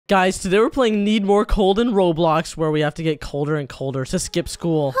Guys, today we're playing Need More Cold in Roblox, where we have to get colder and colder to skip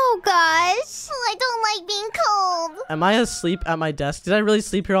school. Oh, gosh. Oh, I don't like being cold. Am I asleep at my desk? Did I really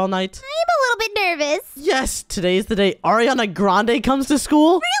sleep here all night? I'm a little bit nervous. Yes, today's the day Ariana Grande comes to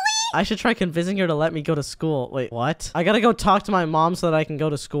school. Really? I should try convincing her to let me go to school. Wait, what? I gotta go talk to my mom so that I can go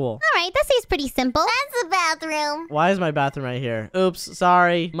to school. All right, that seems pretty simple. That's the bathroom. Why is my bathroom right here? Oops,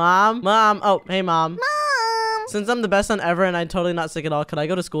 sorry. Mom? Mom? Oh, hey, Mom. Mom. Since I'm the best son ever and I'm totally not sick at all, could I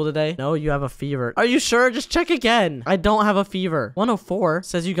go to school today? No, you have a fever. Are you sure? Just check again. I don't have a fever. 104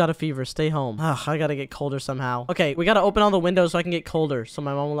 says you got a fever. Stay home. Ugh, I gotta get colder somehow. Okay, we gotta open all the windows so I can get colder, so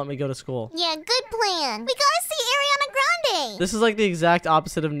my mom will let me go to school. Yeah, good plan. We gotta see Ariana Grande. This is like the exact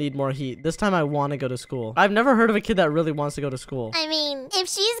opposite of need more heat. This time I want to go to school. I've never heard of a kid that really wants to go to school. I mean, if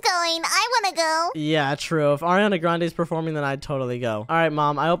she's going, I wanna go. Yeah, true. If Ariana Grande is performing, then I'd totally go. All right,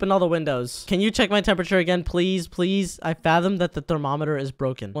 Mom, I opened all the windows. Can you check my temperature again, please? Please? I fathomed that the thermometer is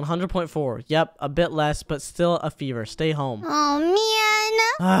broken. 100.4. Yep, a bit less, but still a fever. Stay home. Oh, man.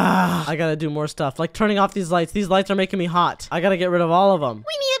 I gotta do more stuff, like turning off these lights. These lights are making me hot. I gotta get rid of all of them.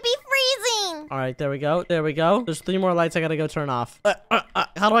 We need to be freezing. All right, there we go. There we go. There's 3 more lights I gotta go turn off.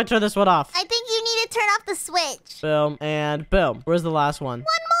 How do I turn this one off? I think you need to turn off the switch. Boom, and boom. Where's the last one? One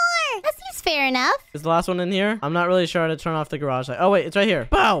more. That seems fair enough. Is the last one in here? I'm not really sure how to turn off the garage light. Oh, wait, it's right here.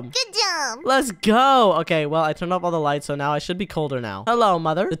 Boom. Good job. Let's go. Okay, well, I turned off all the lights, so now I should be colder now. Hello,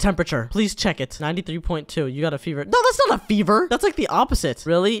 mother. The temperature. Please check it. 93.2. You got a fever. No, that's not a fever. That's like the opposite.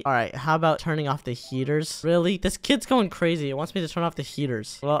 Really? All right, how about turning off the heaters? Really? This kid's going crazy. It wants me to turn off the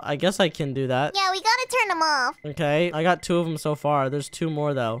heaters. Well, I guess I can do that. Yeah, we gotta turn them off. Okay, I got 2 of them so far. There's 2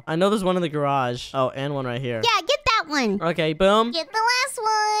 more, though. I know there's one in the garage. Oh, and one right here. Yeah, get that one. Okay, boom. Get the last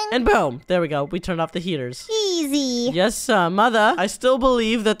one. And boom. There we go. We turned off the heaters. Easy. Yes, mother. I still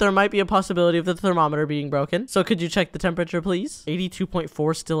believe that there might be a possibility of the thermometer being broken. So could you check the temperature, please?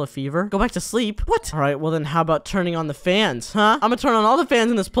 82.4, still a fever. Go back to sleep. What? All right, well then how about turning on the fans, huh? I'm gonna turn on all the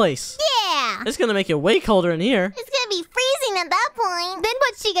fans in this place. Yeah. It's gonna make it way colder in here. It's gonna be freezing at that point. Then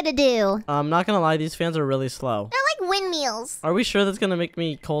what's she gonna do? I'm not gonna lie, these fans are really slow. They're like windmills. Are we sure that's gonna make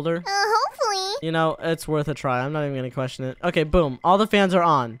me colder? Hopefully. You know, it's worth a try. I'm not even gonna question it. Okay, boom. All the fans are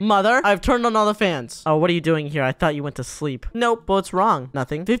on. Mother, I've turned on all the fans. Oh, what are you doing here? I thought you went to sleep. Nope, what's wrong?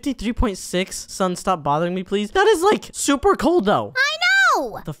 Nothing. 53.6. Sun, stop bothering me, please. That is like super cold, though. I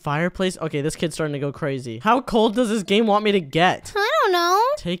know. The fireplace? Okay, this kid's starting to go crazy. How cold does this game want me to get? I don't know.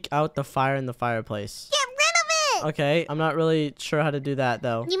 Take out the fire in the fireplace. Get rid of it. Okay, I'm not really sure how to do that,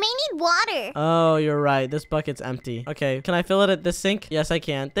 though. You may need water. Oh, you're right. This bucket's empty. Okay, can I fill it at this sink? Yes, I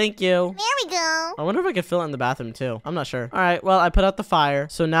can. Thank you. There we go. I wonder if I could fill it in the bathroom, too. I'm not sure. All right, well, I put out the fire.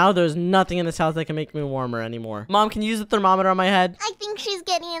 So now there's nothing in this house that can make me warmer anymore. Mom, can you use the thermometer on my head? I think she's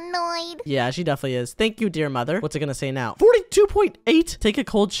getting annoyed. Yeah, she definitely is. Thank you, dear mother. What's it gonna say now? 42.8? Take a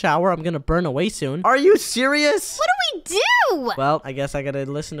cold shower. I'm gonna burn away soon. Are you serious? What do we do? Well, I guess I gotta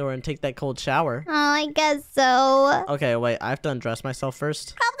listen to her and take that cold shower. Oh, I guess so. Okay, wait. I have to undress myself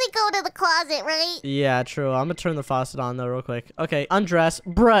first. Probably go to the closet, right? Yeah, true. I'm gonna turn the faucet on, though, real quick. Okay, undress.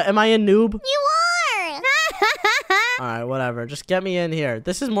 Bruh, am I a noob? You are. All right, whatever. Just get me in here.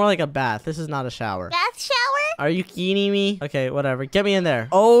 This is more like a bath. This is not a shower. Bath shower? Are you kidding me? Okay, whatever. Get me in there.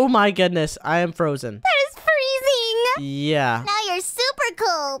 Oh my goodness. I am frozen. That is freezing. Yeah. Now you're super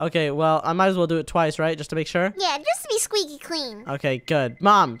cold. Okay, well, I might as well do it twice, right? Just to make sure. Yeah, just to be squeaky clean. Okay, good.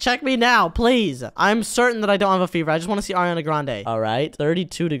 Mom, check me now, please. I'm certain that I don't have a fever. I just want to see Ariana Grande. All right,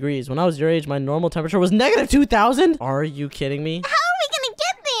 32 degrees. When I was your age, my normal temperature was negative 2,000. Are you kidding me? How are we gonna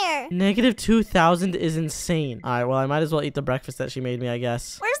get there? Negative 2,000 is insane. All right, well, I might as well eat the breakfast that she made me, I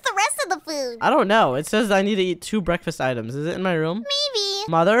guess. Where's the rest of the food? I don't know. It says I need to eat 2 breakfast items. Is it in my room?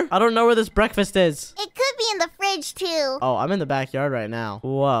 Maybe. Mother, I don't know where this breakfast is. It could be in the fridge, too. Oh, I'm in the backyard right now.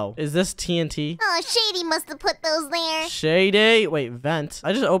 Whoa. Is this TNT? Oh, Shady must have put those there. Shady. Wait, vent.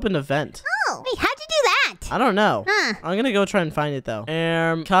 I just opened a vent. Oh. Wait, how'd you do that? I don't know. Huh. I'm gonna go try and find it, though.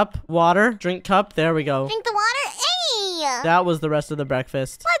 Cup, water, drink cup. There we go. Drink the water? Hey! That was the rest of the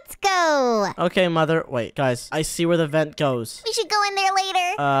breakfast. Let's go. Okay, mother. Wait, guys. I see where the vent goes. We should go in there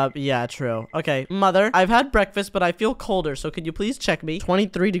later. Yeah, true. Okay, mother. I've had breakfast, but I feel colder, so could you please check me?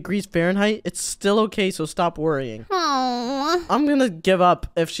 23 degrees Fahrenheit? It's still okay, so stop worrying. Oh. I'm gonna give up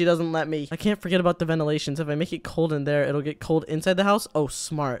if she doesn't let me. I can't forget about the ventilations. If I make it cold in there, it'll get cold inside the house. Oh,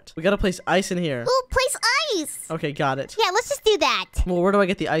 smart. We gotta place ice in here. Ooh, place ice. Okay, got it. Yeah, let's just do that. Well, where do I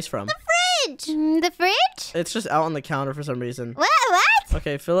get the ice from? Fridge. The fridge? It's just out on the counter for some reason. What?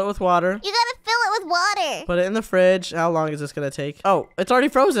 Okay, fill it with water. You gotta fill it with water. Put it in the fridge. How long is this gonna take? Oh, it's already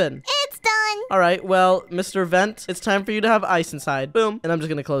frozen. It's done. All right, well, Mr. Vent, it's time for you to have ice inside. Boom. And I'm just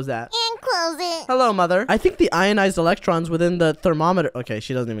gonna close that. And close it. Hello, mother. I think the ionized electrons within the thermometer. Okay,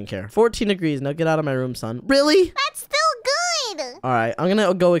 she doesn't even care. 14 degrees. Now get out of my room, son. Really? That's still good. All right, I'm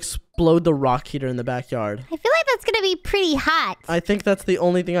gonna go explode the rock heater in the backyard. I feel like that's gonna be pretty hot. I think that's the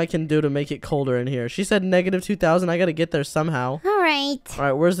only thing I can do to make it colder in here. She said negative 2,000. I gotta get there somehow. All right. All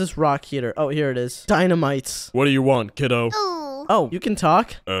right, where's this rock heater? Oh, here it is. Dynamites. What do you want, kiddo? Ooh. Oh, you can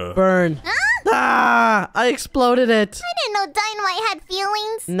talk? Uh. Burn. Huh? Ah! I exploded it. I didn't know dynamite had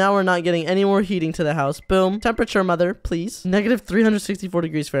feelings. Now we're not getting any more heating to the house. Boom. Temperature, mother, please. Negative 364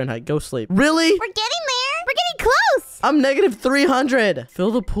 degrees Fahrenheit. Go sleep. Really? We're getting there. We're getting close. I'm negative 300.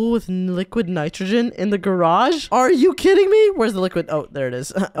 Fill the pool with liquid nitrogen in the garage? Are you kidding me? Where's the liquid? Oh, there it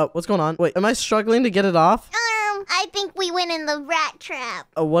is. Oh, what's going on? Wait, am I struggling to get it off? I think we went in the rat trap.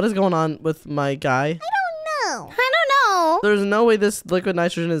 Oh, what is going on with my guy? I don't know. I don't know. There's no way this liquid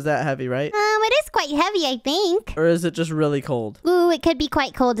nitrogen is that heavy, right? It is quite heavy, I think. Or is it just really cold? Ooh, it could be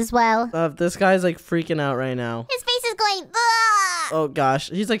quite cold as well. This guy's like freaking out right now. His face is going, ah! Oh gosh,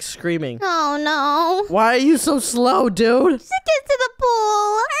 he's like screaming. Oh no. Why are you so slow, dude? Just get to the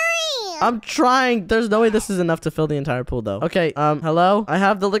pool. Hurry! I'm trying. There's no way this is enough to fill the entire pool though. Okay, hello? I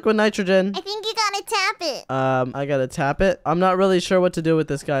have the liquid nitrogen. I think you gotta tap it. I gotta tap it. I'm not really sure what to do with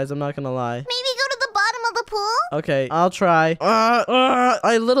this, guys. I'm not gonna lie. Maybe go to the bottom of the pool? Okay, I'll try.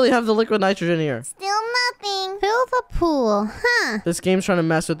 I literally have the liquid nitrogen here. Still nothing. Fill the pool. Huh. This game's trying to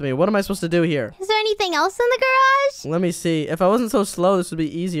mess with me. What am I supposed to do here? Is there anything else in the garage? Let me see. If I wasn't so slow, this would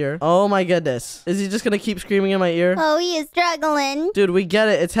be easier. Oh my goodness. Is he just gonna keep screaming in my ear? Oh, he is struggling. Dude, we get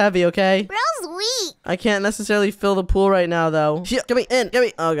it. It's heavy, okay? Bro's weak. I can't necessarily fill the pool right now, though. Shit, get me in. Get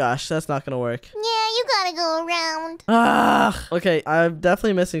me. Oh gosh, that's not gonna work. Yeah, you gotta go around. Ah. Okay, I'm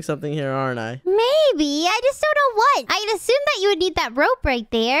definitely missing something here, aren't I? Maybe. I just don't know what. I'd assume that you would need that rope right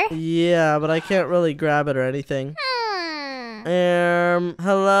there. Yeah, but I can't really grab it or anything. Hmm.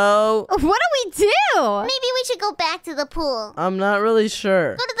 Hello? What do we do? Maybe we should go back to the pool. I'm not really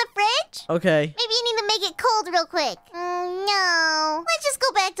sure. Go to the fridge? Okay. Maybe you need to make it cold real quick. No. Let's just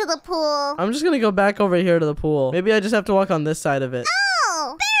go back to the pool. I'm just gonna go back over here to the pool. Maybe I just have to walk on this side of it.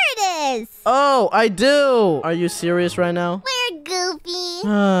 Oh, There it is. Oh, I do! Are you serious right now? we're goofy.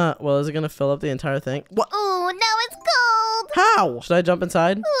 Well, is it gonna fill up the entire thing? What? Ooh, now it's cold. How? Should I jump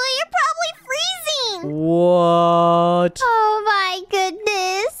inside? Ooh, you're probably freezing. What? Oh my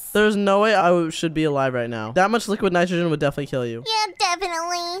goodness. There's no way I should be alive right now. That much liquid nitrogen would definitely kill you. Yeah,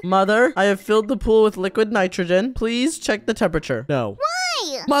 definitely. Mother, I have filled the pool with liquid nitrogen. Please check the temperature. No.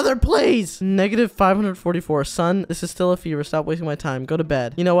 Why? Mother, please! Negative 544. Son, this is still a fever. Stop wasting my time. Go to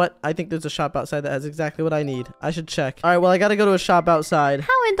bed. You know what? I think there's a shop outside that has exactly what I need. I should check. All right, well, I gotta go to a shop outside.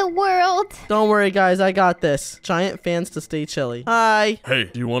 How in the world? Don't worry, guys. I got this. Giant fans to stay chilly. Hi. Hey,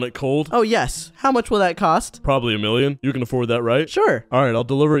 do you want it cold? Oh, yes. How much will that cost? Probably $1 million. You can afford that, right? Sure. All right, I'll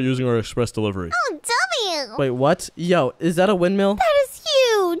deliver it using our express delivery. Oh, W. Wait, what? Yo, is that a windmill? That is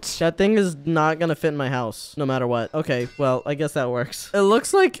huge. That thing is not gonna fit in my house, no matter what. Okay, well, I guess that works. It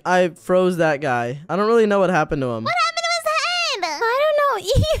looks like I froze that guy. I don't really know what happened to him. What happened to his head?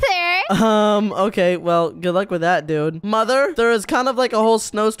 I don't know either. Okay, well, good luck with that, dude. Mother, there is kind of like a whole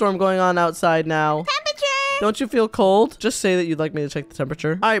snowstorm going on outside now. Temperature. Don't you feel cold? Just say that you'd like me to check the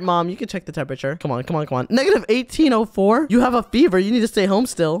temperature. All right, Mom, you can check the temperature. Come on, come on, come on. Negative 1804? You have a fever. You need to stay home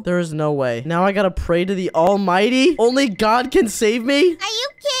still. There is no way. Now I gotta pray to the Almighty? Only God can save me? Are you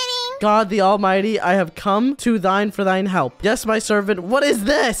kidding? God the Almighty, I have come to thine for thine help. Yes, my servant. What is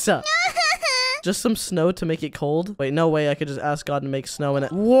this? Just some snow to make it cold? Wait, no way. I could just ask God to make snow in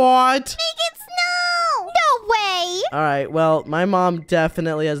it. What? Make it snow. No way. All right, well, my mom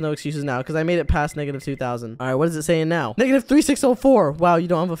definitely has no excuses now because I made it past negative 2,000. All right, what is it saying now? Negative 3604. Wow, you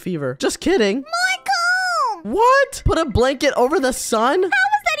don't have a fever. Just kidding. More cold. What? Put a blanket over the sun? How is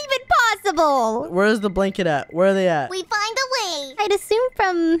that even possible? Where is the blanket at? Where are they at? We find a way. I'd assume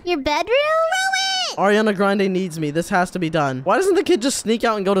from your bedroom? Throw it. Ariana Grande needs me. This has to be done. Why doesn't the kid just sneak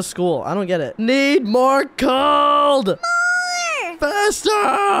out and go to school? I don't get it. Need more cold. More. Faster.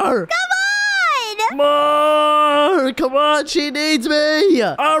 Come on. More. Come on. She needs me.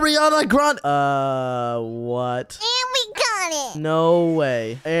 Ariana Grande. What? And we got it. No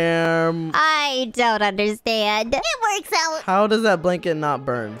way. I don't understand. It works out. How does that blanket not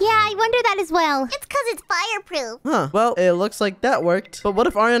burn? Yeah, I wonder that as well. It's because it's fireproof. Huh. Well, it looks like that worked. But what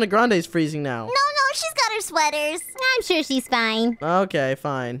if Ariana Grande's freezing now? No, she's got her sweaters. I'm sure she's fine. Okay,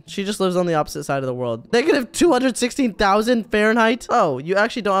 fine. She just lives on the opposite side of the world. Negative 216,000 Fahrenheit? Oh, you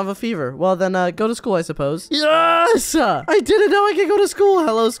actually don't have a fever. Well, then go to school, I suppose. Yes! I didn't know I could go to school.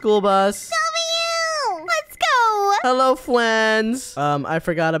 Hello, school bus. W. Let's go. Hello, friends. I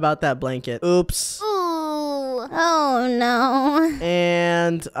forgot about that blanket. Oops. Ooh. Oh, no.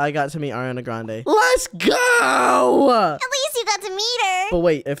 And I got to meet Ariana Grande. Let's go! At least you got to meet her. But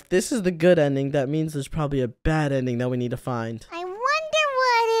wait, if this is the good ending, that means there's probably a bad ending that we need to find. I wonder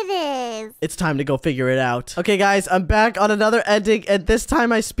what it is. It's time to go figure it out. Okay, guys, I'm back on another ending, and this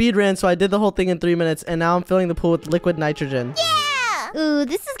time I speed ran, so I did the whole thing in 3 minutes, and now I'm filling the pool with liquid nitrogen. Yeah. Ooh,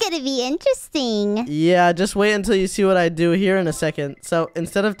 this is gonna be interesting. Yeah, just wait until you see what I do here in a second. So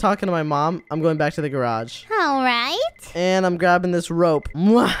instead of talking to my mom, I'm going back to the garage. All right. And I'm grabbing this rope.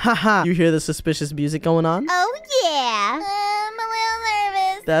 Mwahaha. You hear the suspicious music going on? Oh, yeah. I'm a little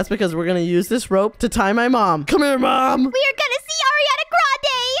nervous. That's because we're gonna use this rope to tie my mom. Come here, Mom! We are gonna see Ariana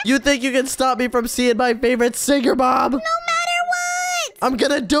Grande. You think you can stop me from seeing my favorite singer, Mom? No matter what. I'm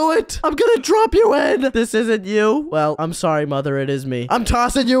gonna do it! I'm gonna drop you in! This isn't you? Well, I'm sorry, Mother, it is me. I'm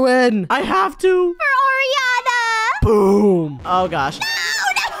tossing you in! I have to! For Ariana. Boom! Oh, gosh. Oh,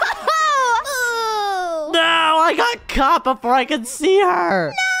 no. No! I got caught before I could see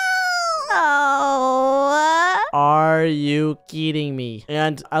her! Oh. Are you kidding me?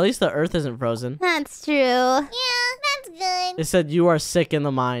 And at least the earth isn't frozen. That's true. Yeah, that's good. It said you are sick in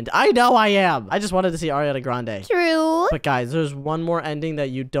the mind. I know I am. I just wanted to see Ariana Grande. True. But guys, there's one more ending that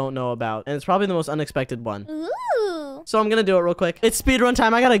you don't know about. And it's probably the most unexpected one. Ooh. So I'm gonna do it real quick. It's speedrun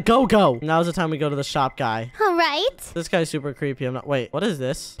time. I gotta go. Now's the time we go to the shop guy. All right. This guy's super creepy. I'm not. Wait, what is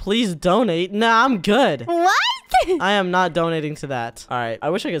this? Please donate. Nah, I'm good. What? I am not donating to that. All right. I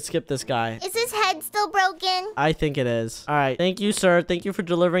wish I could skip this guy. Is his head still broken? I think it is. All right. Thank you, sir. Thank you for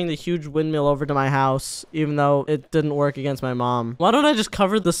delivering the huge windmill over to my house, even though it didn't work against my mom. Why don't I just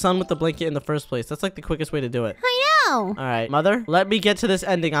cover the sun with the blanket in the first place? That's like the quickest way to do it. I know. All right, Mother, let me get to this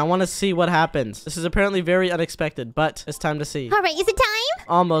ending. I want to see what happens. This is apparently very unexpected, but it's time to see. All right, is it time?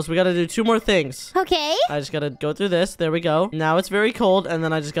 Almost. We got to do 2 more things. Okay. I just got to go through this. There we go. Now it's very cold, and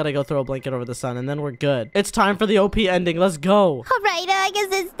then I just got to go throw a blanket over the sun, and then we're good. It's time for the OP ending. Let's go. All right, I guess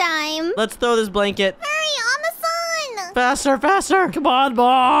it's time. Let's throw this blanket. Hurry, on the sun. Faster, faster. Come on,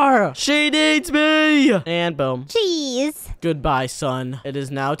 Bar. She needs me. And boom. Jeez. Goodbye, son. It is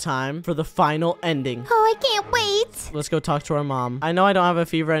now time for the final ending. Oh, I can't wait. Let's go talk to our mom. I know I don't have a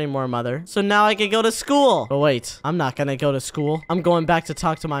fever anymore, Mother. So now I can go to school. But wait, I'm not gonna go to school. I'm going back to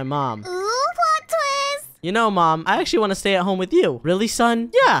talk to my mom. Ooh, plot twist. You know, Mom, I actually want to stay at home with you. Really,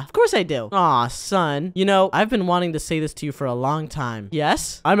 son? Yeah, of course I do. Aw, son. You know, I've been wanting to say this to you for a long time.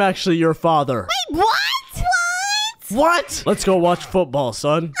 Yes? I'm actually your father. Wait, what? What? Let's go watch football,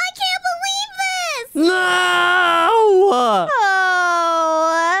 son. I can't believe this. No! Oh.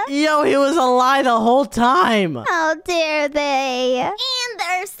 Yo, he was a lie the whole time. How dare they? And the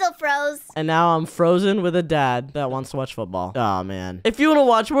earth still froze. And now I'm frozen with a dad that wants to watch football. Oh, man. If you want to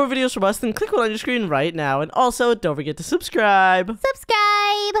watch more videos from us, then click on your screen right now. And also, don't forget to subscribe.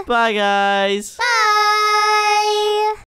 Subscribe. Bye, guys. Bye.